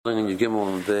In your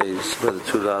Gimel days by the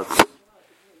 2 dots,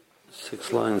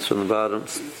 6 lines from the bottom,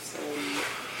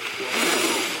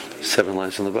 7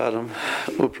 lines from the bottom.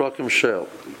 Uprakim shel.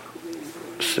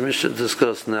 So we should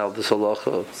discuss now this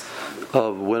halacha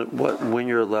of when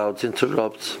you're allowed to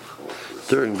interrupt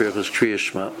during Brachos Kriya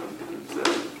Shema.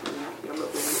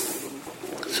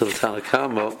 So the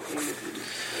Tanakama,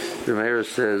 Rameir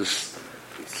says,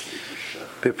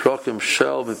 Uprakim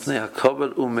shel mipnei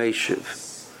hakavod u'meishiv.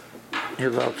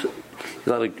 You're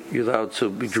allowed to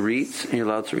greet and you're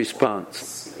allowed to respond.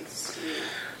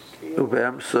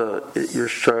 Your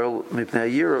child mipnei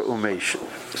yira u'meishiv.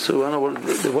 So I don't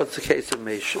know what's the case of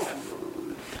meishiv.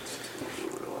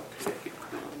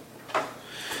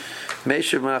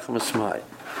 Meishiv machmas mai.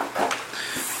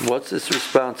 What's this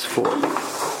response for?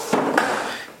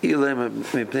 Ilem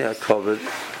mipnei hakavod.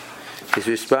 He's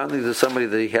responding to somebody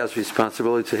that he has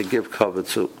responsibility to give kavod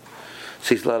to.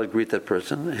 So he's allowed to greet that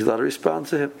person. He's allowed to respond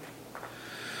to him.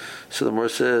 So the Gemara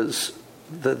says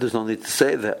that there's no need to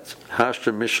say that.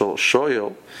 Hashtra mishal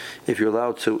shoyel. If you're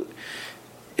allowed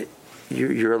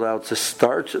to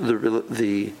start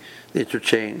the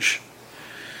interchange.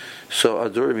 So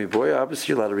aduri mi boy,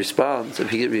 obviously you're allowed to respond.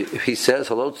 If he says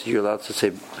hello to you, you're allowed to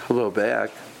say hello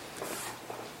back.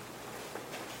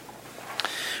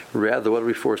 Rather, what are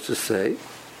we forced to say?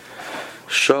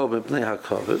 Shol b'pnei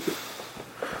hakavod.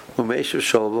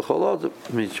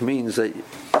 Which means that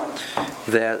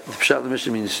the Pshat of the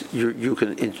Mishnah means you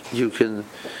can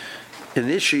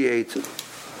initiate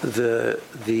the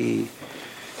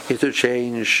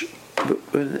interchange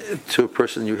to a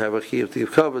person you have a chiyuv to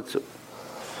give kavod to.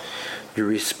 You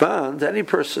respond to any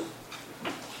person.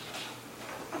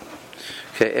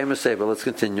 Okay, MSA, but let's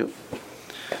continue.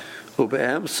 So in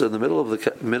the middle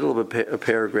of a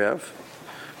paragraph,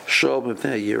 Shol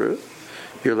b'pnei yira.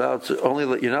 You're not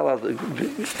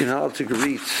allowed to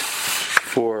greet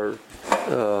for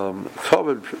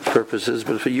kavod purposes,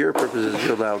 but for your purposes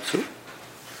you're allowed to.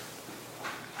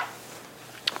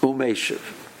 U'meishiv.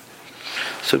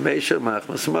 So meishiv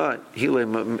machmas mai. Hilei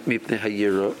mipnei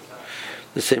hayira.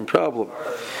 The same problem.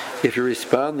 If you're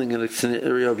responding in a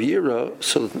scenario of yira,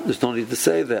 so there's no need to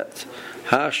say that.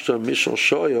 Hashta mishal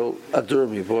shoyel adur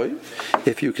mi boy.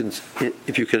 If you can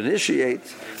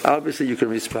initiate, obviously you can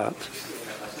respond.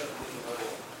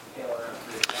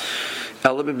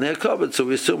 So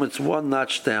we assume it's one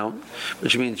notch down,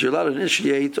 which means you're allowed to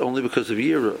initiate only because of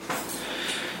yira.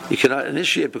 You cannot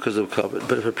initiate because of kavod.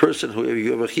 But if a person who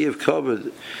you have a chiyuv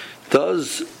kavod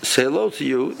does say hello to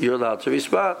you, you're allowed to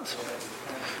respond.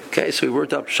 Okay, so we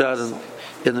worked up pshat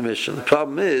in the mission. The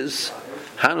problem is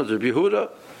Hanu Rabbi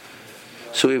Yehuda.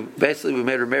 So we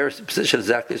made Rameir's position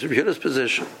exactly as Rabbi Yehuda's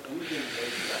position.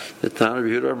 The Tana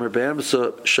Rabbi Yehuda Amar Bam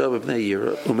so Shav Bnei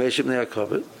Yira Umeishim Bnei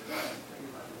Kavod.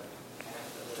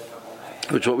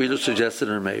 Which what we just suggested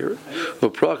in Rameir.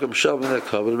 U'prakam shalom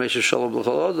kavod meishiv shalom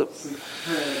l'chol adam.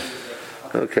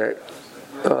 Okay.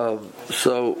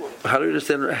 So how do we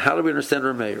understand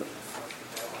Rameir?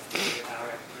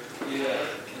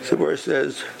 So where it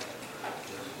says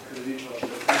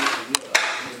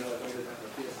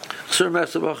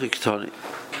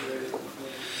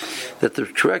that the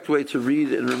correct way to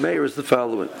read in Rameir is the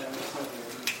following.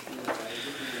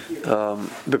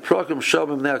 B'prakam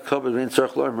shalom kavod ve'in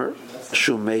tzarich lomer.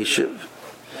 So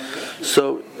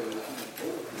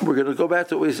we're going to go back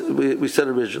to what we said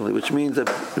originally, which means that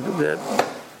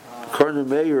according to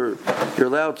Meir, you're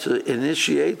allowed to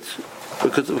initiate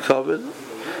because of kavod,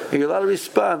 and you're allowed to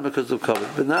respond because of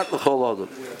kavod, but not the chol adam.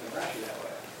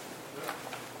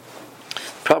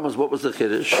 The problem is, what was the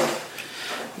chiddush?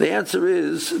 The answer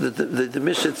is that the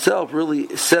Mishnah itself really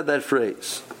said that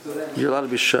phrase. You're allowed to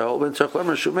be shel, and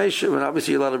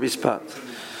obviously you're allowed to respond.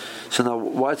 So now,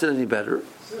 why is it any better?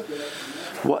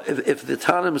 If the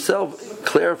Tana himself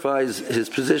clarifies his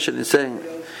position in saying,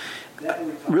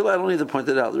 really I don't need to point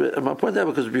it out. I'm going to point it out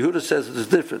because Yehuda says there's a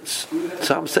difference.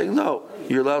 So I'm saying, no,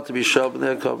 you're allowed to be shel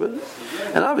b'nei hakavod,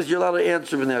 and obviously you're allowed to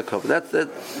answer b'nei hakavod. That's that,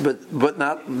 but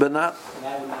not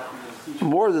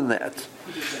more than that.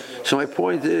 So my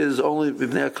point is, only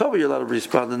b'nei hakavod you're allowed to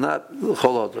respond, and not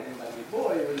l'chol adam.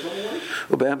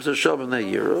 U'be'em so shel b'nei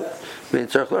yira, ve'in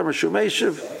tzarich lomer shu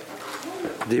meishiv.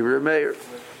 The Rameir.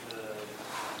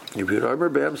 You be Rameir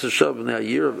be'em so shav b'nei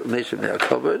yira meishiv b'nei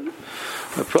hakavod.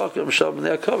 U'prakam shav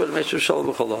b'nei hakavod meishiv shalom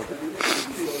l'chol adam.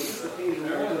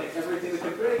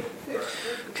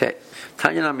 Okay.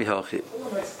 Tanya nami hachi.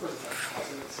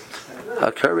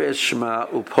 Hakari es shema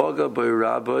u'paga b'y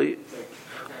rabbi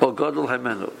o gadol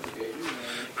haimenu.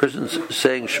 Person's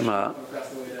saying shema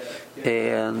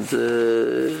and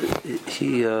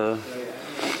he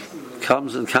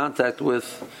comes in contact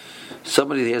with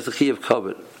somebody has the chiyuv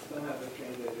covet.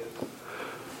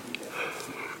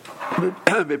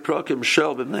 Beprokim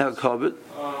shel b'mnei covet.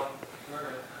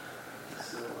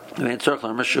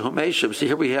 See,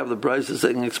 here we have the Brachos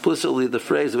saying explicitly the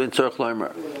phrase of Ein Tzarech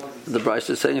Lomer. The Brachos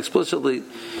is saying explicitly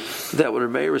that what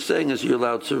Meir is saying is you're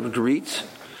allowed to greet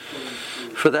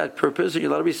for that purpose, and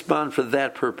you're allowed to respond for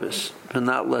that purpose, but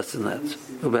not less than that.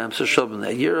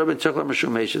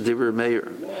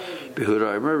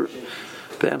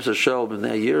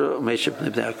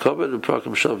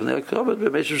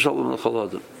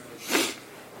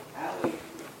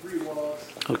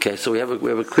 Okay, so we have a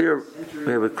clear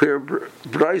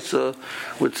brisa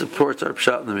which supports our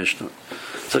pshat in the Mishnah.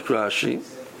 It's like Rashi.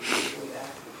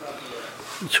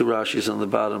 Two Rashis on the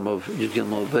bottom of Yud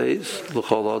Gimel Beis.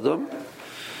 L'chol Adam.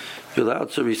 You're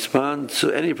allowed to respond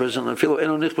to any person, but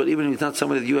even if he's not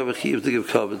somebody that you have a chiyuv to give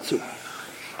kavod to.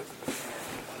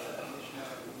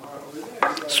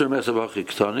 Sir Mesabachi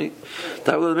Ktani.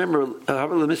 That will remember.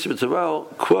 Havel Mishnah Taval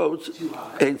quotes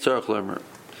Ein Tzarech Lomer.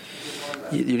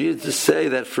 You needed to say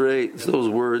that phrase, those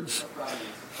words,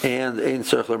 and Ein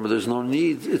Tzarech Lomer. There's no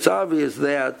need. It's obvious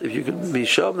that if you can be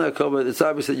shalom that kavod, it's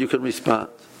obvious that you can respond.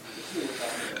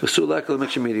 Once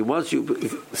you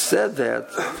said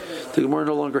that, the Gemara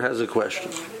no longer has a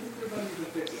question.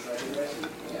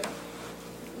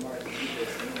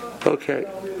 Okay.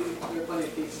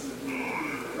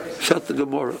 Shut the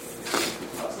Gemara.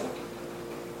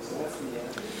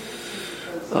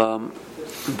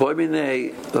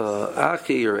 Boimine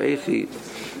Aki or Echi,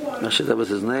 actually that was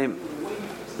his name.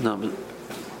 No, but,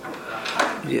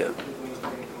 yeah.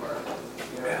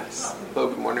 Yes. Hello,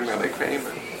 good morning, Rabbi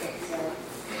Kramer.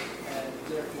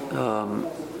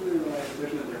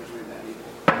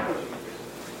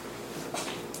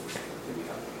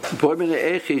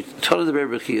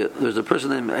 There's a person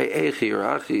named Echi or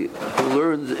Achi who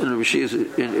learned in Rabbi Chia's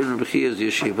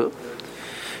yeshiva.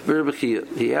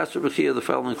 He asked Rabbi Chia the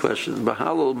following question: during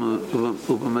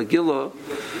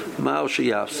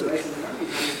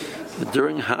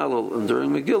Halal and during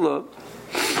Megillah,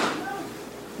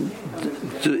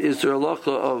 is there a halacha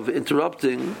of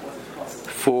interrupting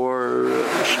for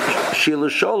Shila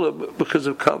Sholem because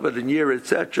of kavod and year,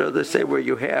 etc.? They say where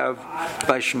you have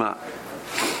by Shema.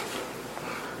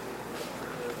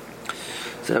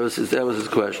 So that was his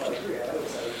question.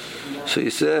 So he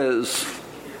says,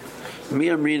 Mi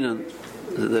Amrinan,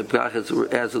 the Brachos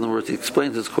adds in the words, he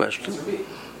explains his question.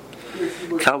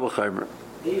 Kal v'chaymer.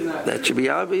 That should be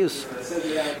obvious.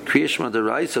 Kriyashma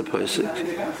deraisa posik.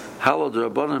 Halal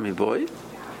d'Rabbanan mi boy.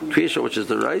 Kriyashma, which is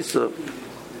the Raisa.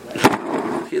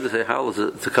 Here they say halal is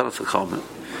a takanas comment.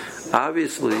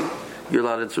 Obviously, you're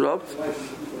allowed to interrupt.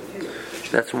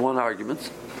 That's one argument.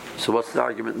 So what's the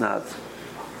argument not?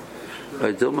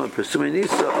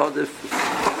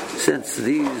 Since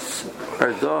these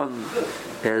are done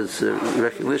as a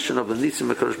recognition of the nisim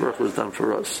HaKadosh Baruch Hu was done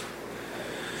for us,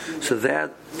 so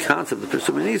that concept, the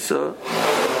Pesumei Nisa,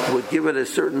 would give it a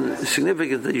certain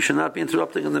significance that you should not be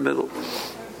interrupting in the middle.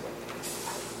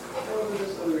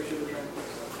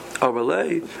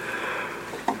 Overlay,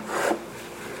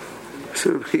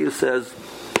 so he says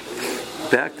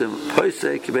back to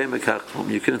him,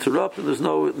 you can interrupt and there's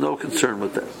no concern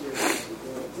with that.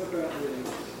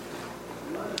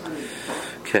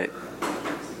 Okay.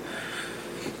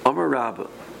 Amar Rabba.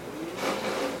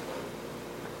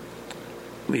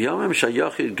 So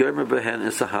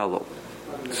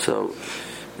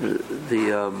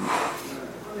the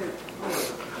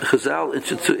Chazal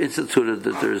instituted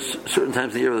that there's certain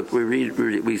times in the year that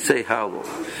we say halal.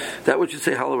 That which you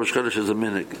say halal Rosh Chodesh is a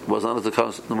minig. Was not at the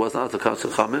Kos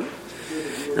Chamin.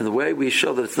 And the way we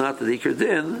show that it's not the Iker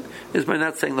Din is by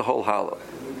not saying the whole halal.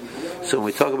 So when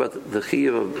we talk about the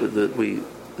chiyuv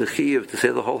the chiyuv to say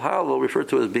the whole halal, we refer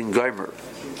to it as being geimer.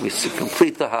 We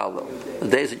complete the halal. The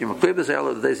days that you complete the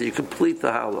halal, the days that you complete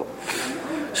the halal.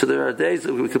 So there are days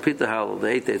that we complete the halal. The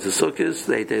 8 days of Sukkot,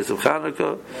 the 8 days of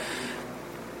Chanukah,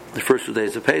 the first 2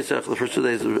 days of Pesach, the first 2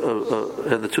 days of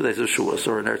and the 2 days of Shavuos.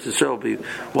 Or in Eretz Yisrael will be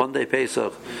 1 day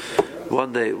Pesach,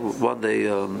 one day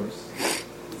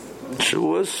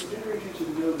Shavuos,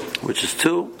 which is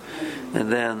 2, and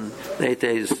then the 8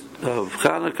 days of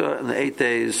Chanukah and the 8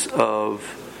 days of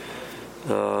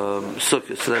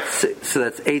Sukkot. So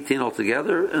that's 18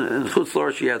 altogether. And in Chutz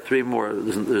La'aretz you have 3 more.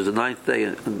 There's a 9th day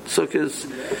in Sukkot,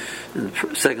 and the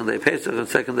 2nd day Pesach, and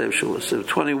 2nd day of Shavuos. So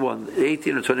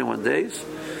 18 or 21 days.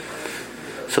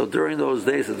 So during those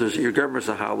days that your Germer is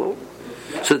a halal.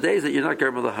 So the days that you're not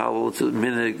Germer the halal, it's a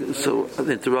minig. So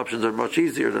the interruptions are much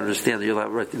easier to understand that you'll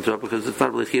have right to interrupt because it's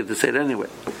not really chiyuv to say it anyway.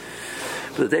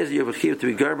 But the days that you have a chiyuv to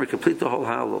be Germer, complete the whole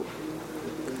halal.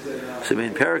 So I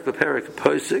mean, perik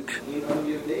posik.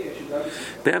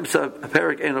 Be'emsa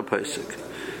perik eno posik.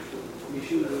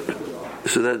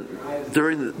 So that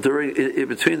during in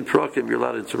between prakim you're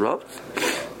allowed to interrupt,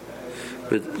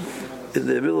 but in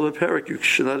the middle of a perik you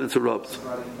should not interrupt.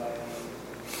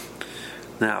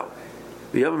 Now,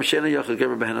 v'yavim shena yachal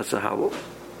gemer behenas hahalal.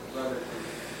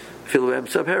 Filu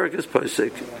be'emsa perik is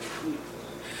posik.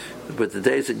 But the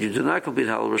days that you do not complete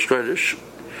halal Rosh Chodesh,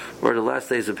 or the last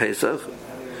days of Pesach,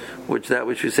 which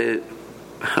we say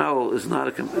halal is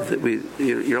not we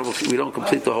don't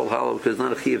complete the whole halal because it's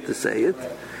not a chiyuv to say it.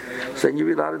 So then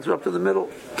you're allowed to interrupt in the middle.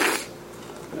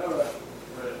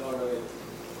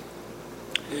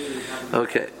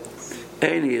 Okay,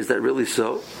 Aini, is that really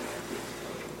so?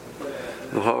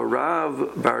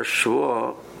 Rav Bar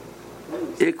Shua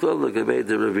Ikla L'Gabei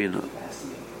de Ravina.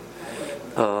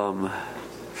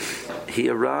 He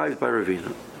arrived by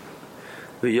Ravina.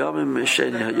 It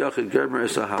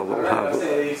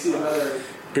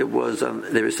was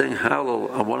they were saying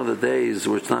halal on one of the days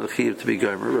where it's not a chiyuv to be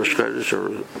gomer, Rosh Chodesh, or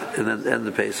and then end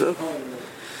the Pesach.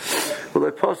 Well,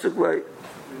 they pasuk late,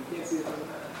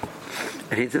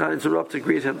 and he did not interrupt to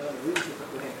greet him.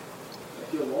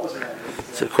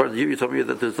 So according to you told me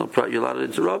that there's no you're allowed to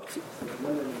interrupt.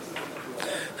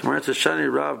 Tomorrow it's a Shani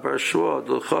Rav Bar Shua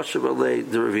the Choshev Alei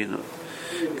the Ravina.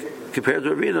 Compared to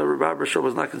Ravina, Rav Bar Shua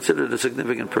was not considered a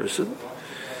significant person,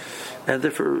 and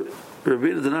therefore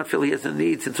Ravina did not feel he has a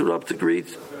need to interrupt to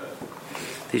greet.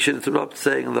 He should interrupt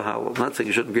saying the halal. I'm not saying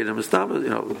you shouldn't greet him as Stam,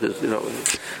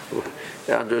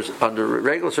 under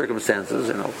regular circumstances,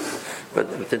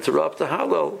 but to interrupt the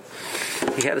halal,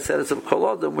 he had a status of kol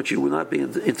adam, which you would not be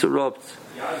interrupt.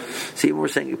 See, when we're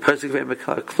saying pasuk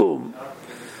ve'mekal klum,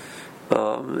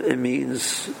 it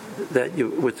means that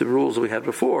with the rules that we had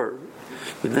before,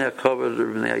 he's not going to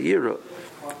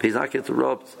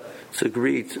interrupt to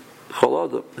greet kol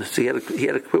adam. So he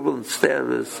had equivalent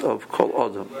status of kol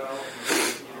adam.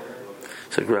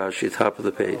 So Rashi, top of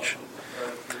the page.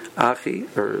 Achi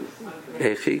or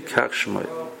Echi kach shmoi.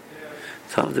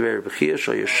 So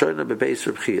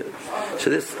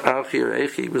this Achi or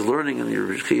Echi was learning in the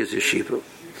Rechias Yeshiva,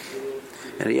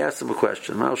 and he asked him a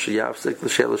question: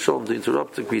 to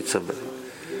interrupt to greet somebody.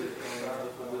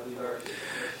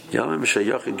 That's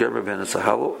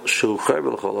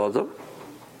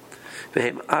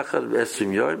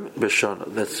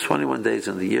 21 days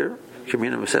in the year. So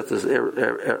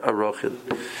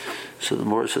the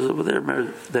Morah says over there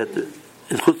that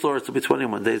in Chutz La'aretz to be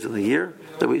 21 days in the year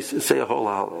that we say a whole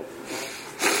halal.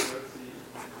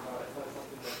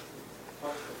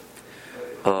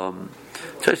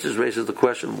 Tosfos raises the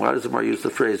question: why does the Morah use the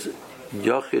phrase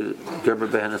Yochid Gerber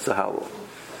Behenas Halal?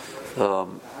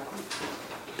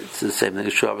 It's the same thing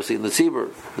as true, obviously, in the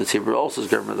Tzibur. The Tzibur also is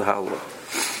Gerber the Halal.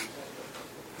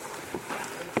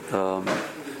 So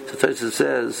Tosfos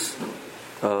says.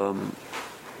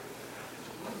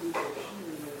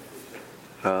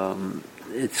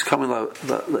 It's coming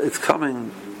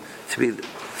to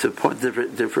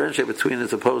differentiate between,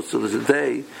 as opposed to there's a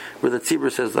day where the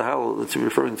Tzibur says the halal, that's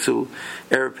referring to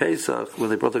Erev Pesach, when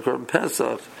they brought the Korban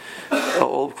Pesach,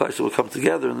 all the Klaishas would come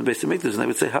together in the Beis Hamikdash and they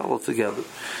would say halal together.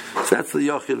 So that's the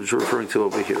Yochid which we're referring to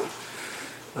over here.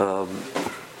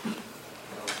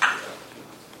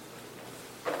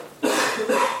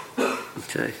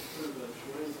 Okay.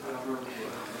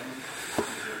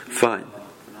 Fine.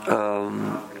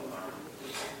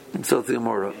 So the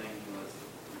Gemara.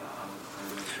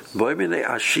 Boimine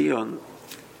Ashion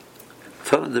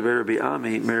Tanan de Rabbi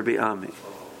Ami, Rabbi Ami.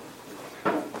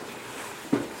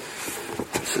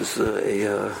 This is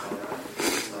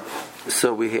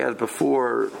so we had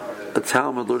before a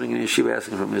Talmud learning in Yeshiva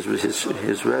asking from his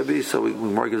Rebbe, so we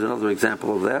more gives another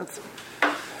example of that.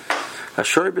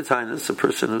 Ashori B'Tainus, a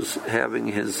person who's having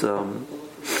his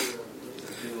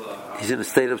he's in a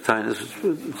state of tinus.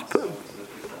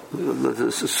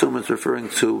 Let's assume it's referring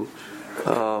to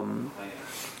a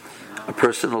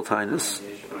personal tinus.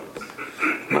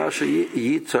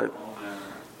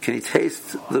 Can he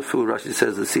taste the food? Rashi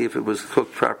says to see if it was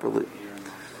cooked properly.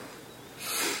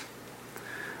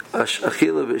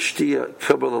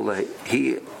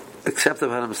 He accepted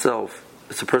upon himself.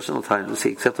 It's a personal tinus.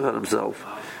 He accepted upon himself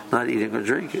not eating or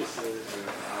drinking.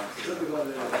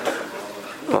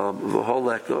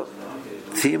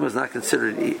 Tiyum is not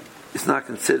considered. It's not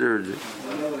considered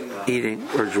eating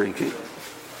or drinking.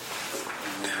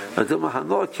 But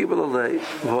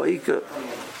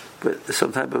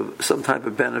some type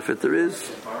of benefit there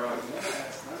is.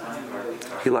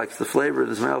 He likes the flavor in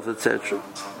his mouth, etc.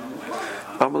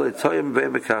 So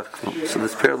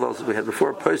this parallels that we had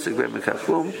before.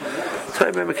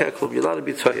 You're allowed to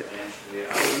be toyed.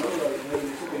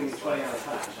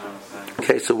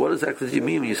 Okay, so what exactly do you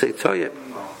mean when you say toyim?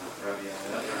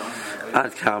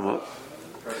 Ad kama.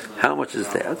 How much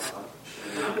is that?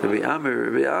 Rabbi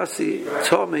Amir, Rabbi Asi,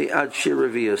 Tomi ad shir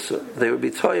reviyas. They would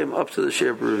be toyim up to the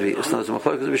shir reviyas. Now, the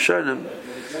machlokes rishonim,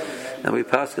 and we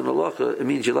pass in the halacha. It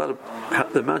means the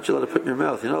amount you're allowed to put in your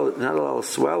mouth. You're not allowed to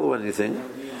swallow anything.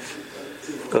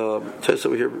 Just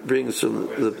over here brings from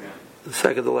the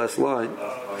second to last line.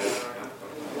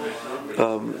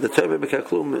 The toyim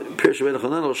bekaklum pirshu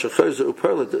benachanano shechozer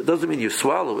uperlet doesn't mean you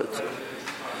swallow it.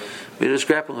 You're just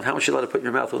grappling with how much you're allowed to put in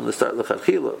your mouth when they start the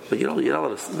chachila, but you're not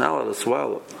allowed to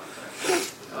swallow.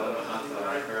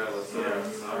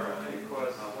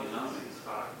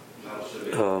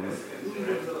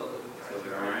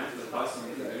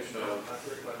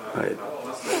 Right.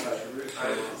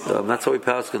 That's how we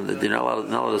pass that you're not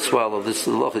allowed to swallow. This is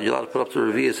the law. You're allowed to put up to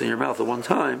revius in your mouth at one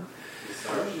time.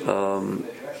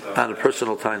 On a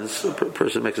personal time, a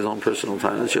person makes his own personal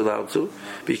time. That you're allowed to,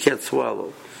 but you can't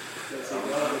swallow.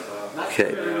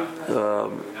 Okay.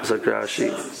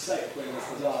 Zakrashi.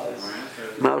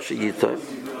 Maushi Yitoy.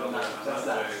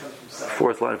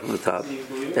 Fourth line from the top.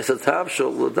 As a tab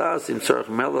shol l'dasim tzarich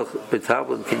melech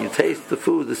b'tablin. Can you taste the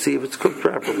food to see if it's cooked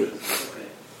properly?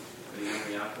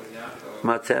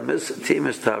 Matemis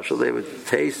timis tab shol. They would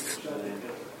taste.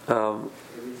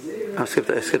 I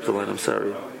skipped the line. I'm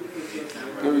sorry.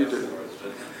 No, you did.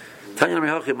 Tanya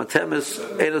Mihachi Matemis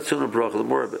Edatuna Bracha, the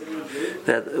more of it.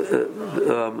 That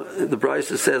the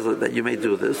Brachos says that you may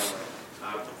do this.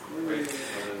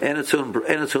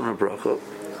 Edatuna Bracha.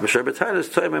 B'Shabbatayis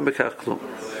Toyim and B'Kachlum.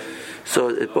 So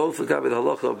it both got with the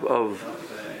halacha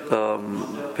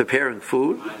of preparing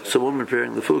food. So a woman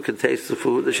preparing the food can taste the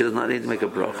food that she does not need to make a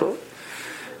bracha.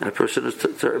 And a person is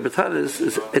B'Tayis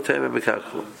is Toyim and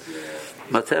B'Kachlum.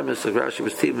 Matemis, the Rashi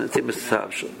was timis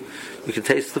tabshel. You can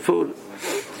taste the food.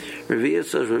 Revius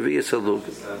says revius halug.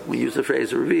 We use the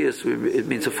phrase revius. It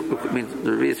means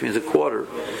revius means a quarter.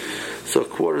 So a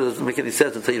quarter doesn't make any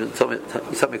sense until you tell me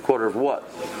a quarter of what.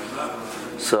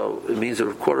 So it means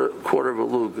a quarter of a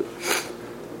lug.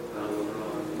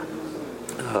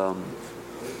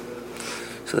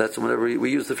 So that's whenever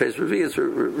we use the phrase revius, we're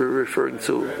referring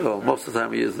to. Most of the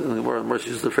time we use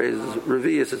the phrase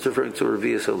revius. It's referring to a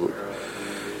revius halug.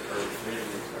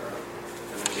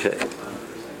 Okay.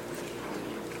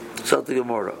 Something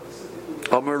Gemara.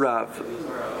 Amar Rav.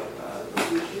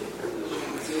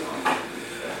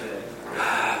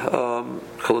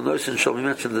 Kolonosin Shalom. We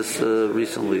mentioned this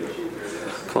recently.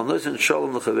 Kolonosin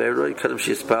Shalom l'chaveroi kadam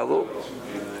sheyispalo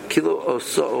kilo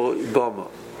oso bama.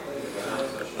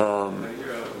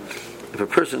 If a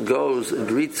person goes and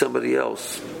greets somebody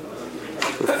else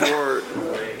before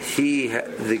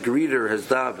the greeter has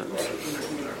davened,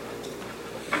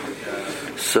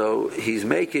 so he's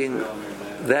making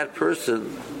that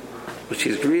person, which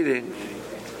he's greeting,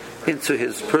 into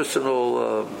his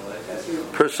personal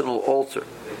altar.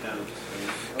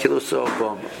 Kiloso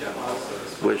bama,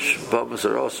 which bamas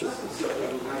are also.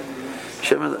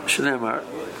 Shenemar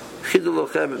chidu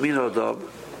lochem mino dam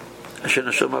asher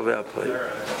neshama ve'apay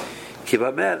ki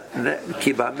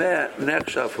bameh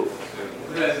nechshafu.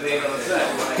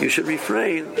 You should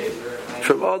refrain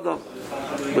from Adam,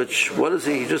 which what is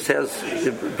he? He just has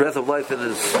the breath of life in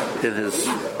his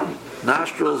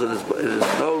nostrils and in his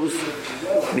nose.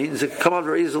 Means it can come out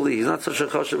very easily. He's not such a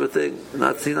chashuv a thing.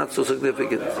 He's not so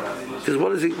significant. Because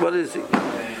what is he?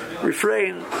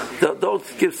 Refrain. Don't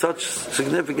give such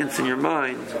significance in your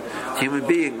mind to human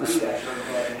beings.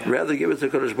 Rather give it to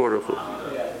Kadosh Baruch Hu.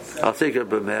 I'll take it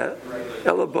b'meh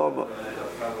elabama.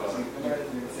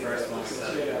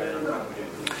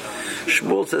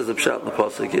 Shmuel says the pshat in the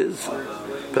pasuk is,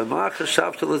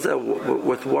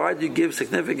 with why do you give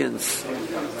significance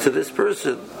to this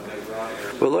person?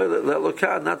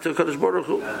 Not to Kadosh Baruch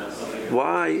Hu.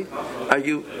 Why are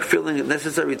you feeling it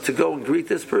necessary to go and greet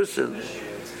this person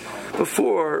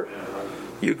before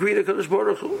you greet a Kadosh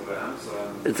Baruch Hu?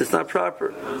 It's not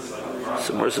proper.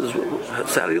 So Mor says,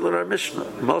 Saturday learn our Mishnah.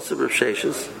 Most of Rav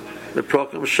Sheshes, the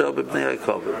Prokim Shel B'Bnei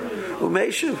HaKavod.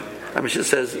 Umeishiv. Our Mishnah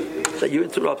says that you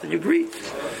interrupt and you greet.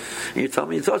 And you tell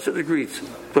me it's also to greet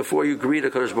before you greet a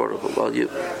Kadosh Baruch Hu. Well,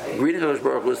 greeting a Kadosh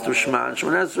Baruch Hu is through Shema and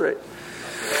Shemon Esrei.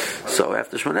 So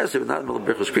after Shemon Esrei, not in the middle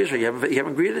of Brachos Kriyas, you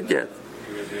haven't greeted yet.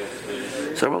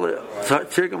 So I'm going to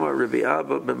Tirgama Rabbi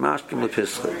Abba b'mashkim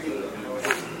lepischa.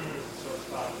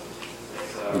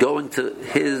 Going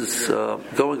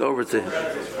over to him.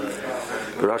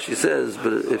 But Rashi says,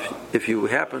 but if you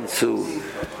happen to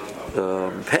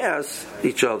pass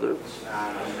each other,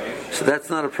 so that's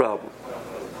not a problem.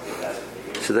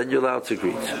 So then you're allowed to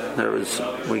greet. In other words,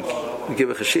 we give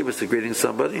a cheshivas to greeting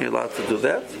somebody, you're allowed to do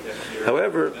that.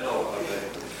 However,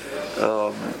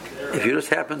 If you just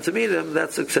happen to meet him,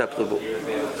 that's acceptable.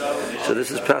 So this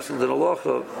is passing the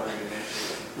halacha.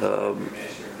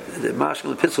 The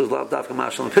mashal and pischa is lav dafka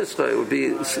mashal and pischa. It would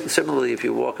be similarly if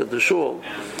you walk at the shul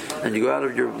and you go out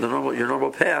of your normal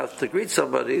path to greet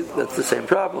somebody. That's the same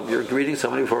problem. You're greeting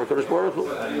somebody before Kodesh Baruch Hu.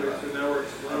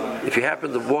 If you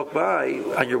happen to walk by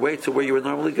on your way to where you would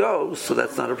normally go, so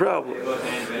that's not a problem.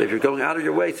 If you're going out of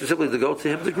your way specifically to go to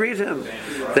him to greet him,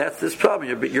 that's this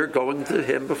problem. You're going to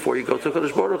him before you go to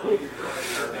Kodesh Baruch Hu.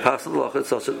 Passing the halacha,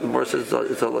 it's also the more says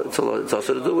it's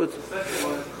also to do with.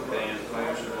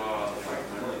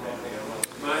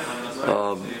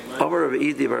 Amar of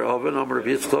Idi bar Oven, Amar of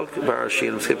Yitzchok bar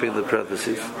Ashin. I'm skipping the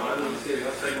parentheses.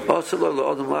 Also, a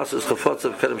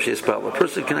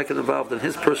person can get involved in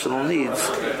his personal needs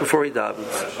before he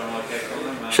davens.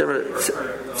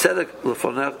 Tzedek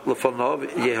lefonov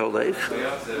yeholech,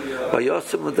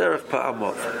 vayosim l'derech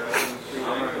pa'amov.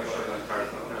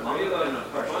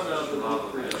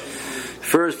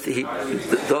 First, he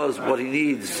does what he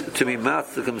needs to be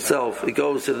matzah himself. He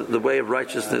goes in the way of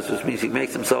righteousness, which means he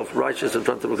makes himself righteous in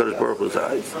front of HaKadosh Baruch Hu's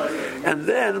eyes. And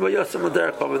then,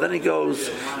 he goes,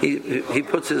 he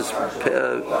puts his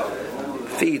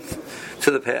feet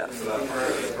to the path.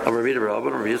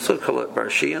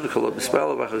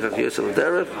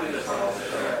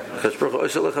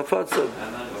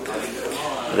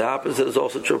 The opposite is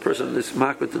also true. A person is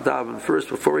makbid to daven first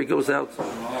before he goes out.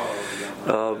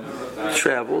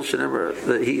 Travel,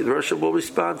 the Rosh will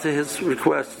respond to his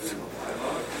requests.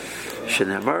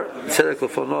 Shenemar, tzedek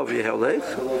lefonov yehelech,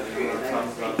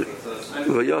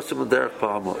 v'yosim l'derech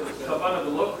pa'amov.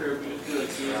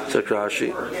 So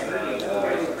Rashi,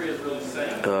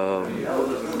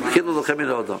 kilu lechem in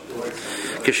odom.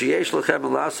 Kishiyesh lechem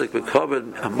elasik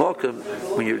b'kavod hamokim.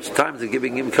 When it's time to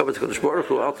giving him kavod to Kodesh Baruch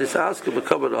Hu, al tisasku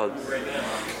b'kavod od.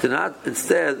 Do not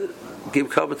instead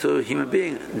give cover to a human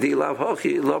being. And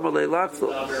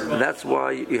that's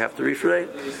why you have to refrain.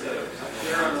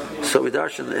 So we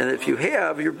darshan, and if you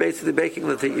have, you're basically making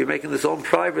this own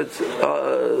private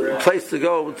place to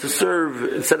go to serve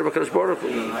instead of a Kadosh Baruch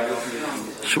Hu.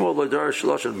 Shmuel lo darsh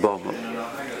lashon bama.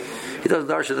 He doesn't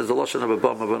darshan as a lashon of a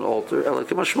bama of an altar.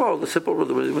 The simple rule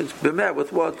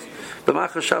with what?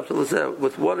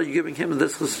 With what are you giving him in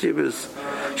this chesivus?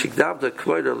 Shikdamta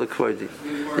kvoida lekvoidi.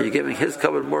 You're giving his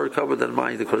covered more covered than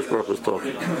mine. The Kodesh Baruch was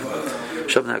talking.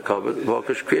 Shavna covered.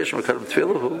 V'akash kriyashim akadim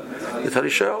tfilahu. Yitani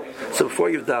shel. So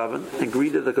before you've davened and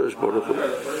greeted the Kodesh Baruch Hu,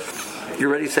 you're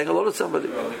already saying hello to somebody.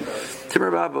 Timur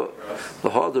Rabba,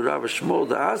 the Hod the Rabba Shmuel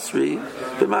the Asri,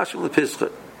 b'mashim lepischa.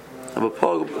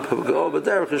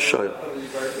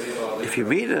 If you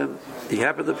meet him, you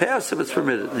happen to pass him, it's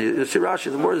permitted. You see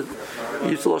Rashi, the word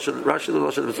used to Rashi the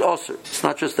Lashon, it's osir. It's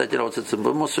not just that, it's a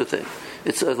musar thing.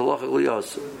 It's a lachakli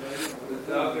osir.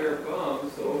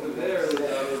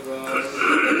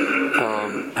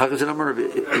 Hakazen Amar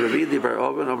Rabbi bar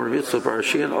Oven, Amar Yitzchok bar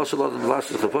Ashin, also lot of the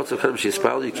last of the pots of Kadam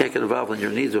Shispal. You can't get involved in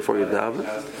your needs before you daven.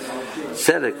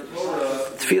 Tzedek,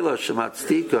 Tefillah Shemat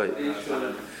Stikoi,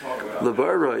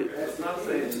 Lebaroi,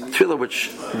 Tefillah which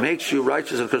makes you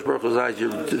righteous in Kadosh Baruch Hu's eyes.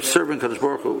 You're serving Kadosh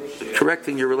Baruch Hu,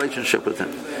 correcting your relationship with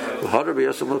Him.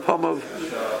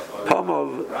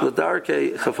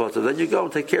 Then you go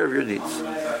and take care of your needs.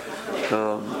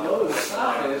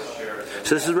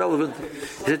 So this is relevant.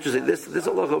 It's interesting. This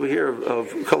halach over here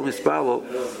of Kol Mispalo,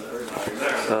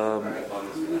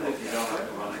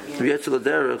 Yetzel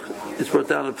Derech, is brought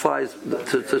down and applies to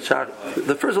chakras.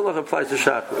 The first halach applies to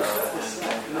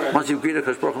chakras. Once you greet a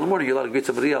Kodesh Baruch in the morning, you're allowed to greet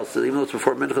somebody else. Even though it's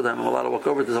before mincha time, I'm allowed to walk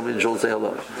over to somebody and say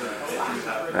hello.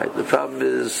 Right? The problem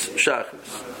is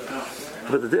chakras.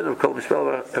 But the din of Kol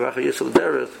Mispalo Yetzel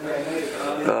Derech,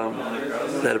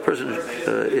 that a person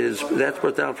that's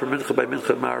brought down for mincha by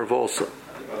mincha marav also.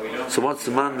 So once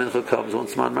the man mincha comes,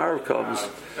 once the man marav comes,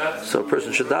 so a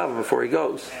person should daven before he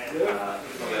goes.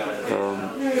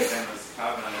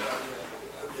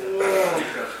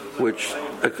 Which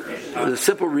the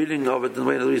simple reading of it, the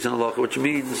way the reason halacha, which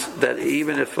means that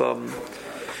even if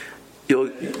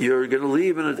you're going to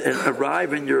leave and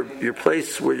arrive in your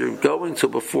place where you're going to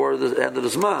before the end of the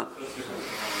Zman,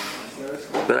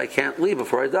 but I can't leave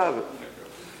before I daven.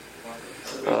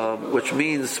 Which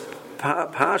means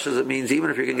Pashas, it means even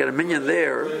if you can get a minyan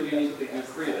there,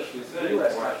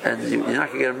 and you're not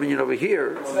going to get a minyan over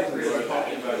here,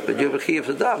 but you have a chiyuv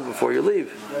to daven before you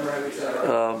leave.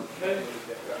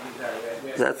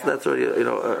 That's already a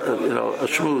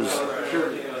shmooze.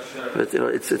 But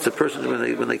it's a person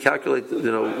when they calculate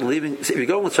leaving. See, if you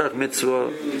go with tzarech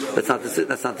mitzvah, that's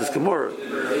not this Gemara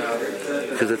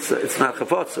because it's not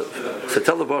chafotzav. So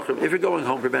tell the bachrim if you're going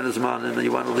home for ben zman and then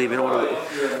you want to leave, you don't want to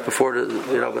before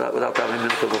without having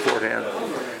mincha beforehand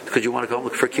because you want to go home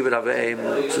for kibbut aveim.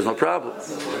 So there's no problem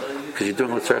because you're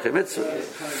doing with tzarech mitzvah.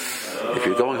 If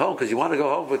you're going home because you want to go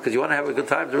home because you want to have a good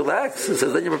time to relax, it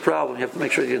says then you have a problem. You have to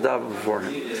make sure you daven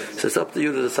beforehand. So it's up to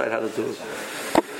you to decide how to do it.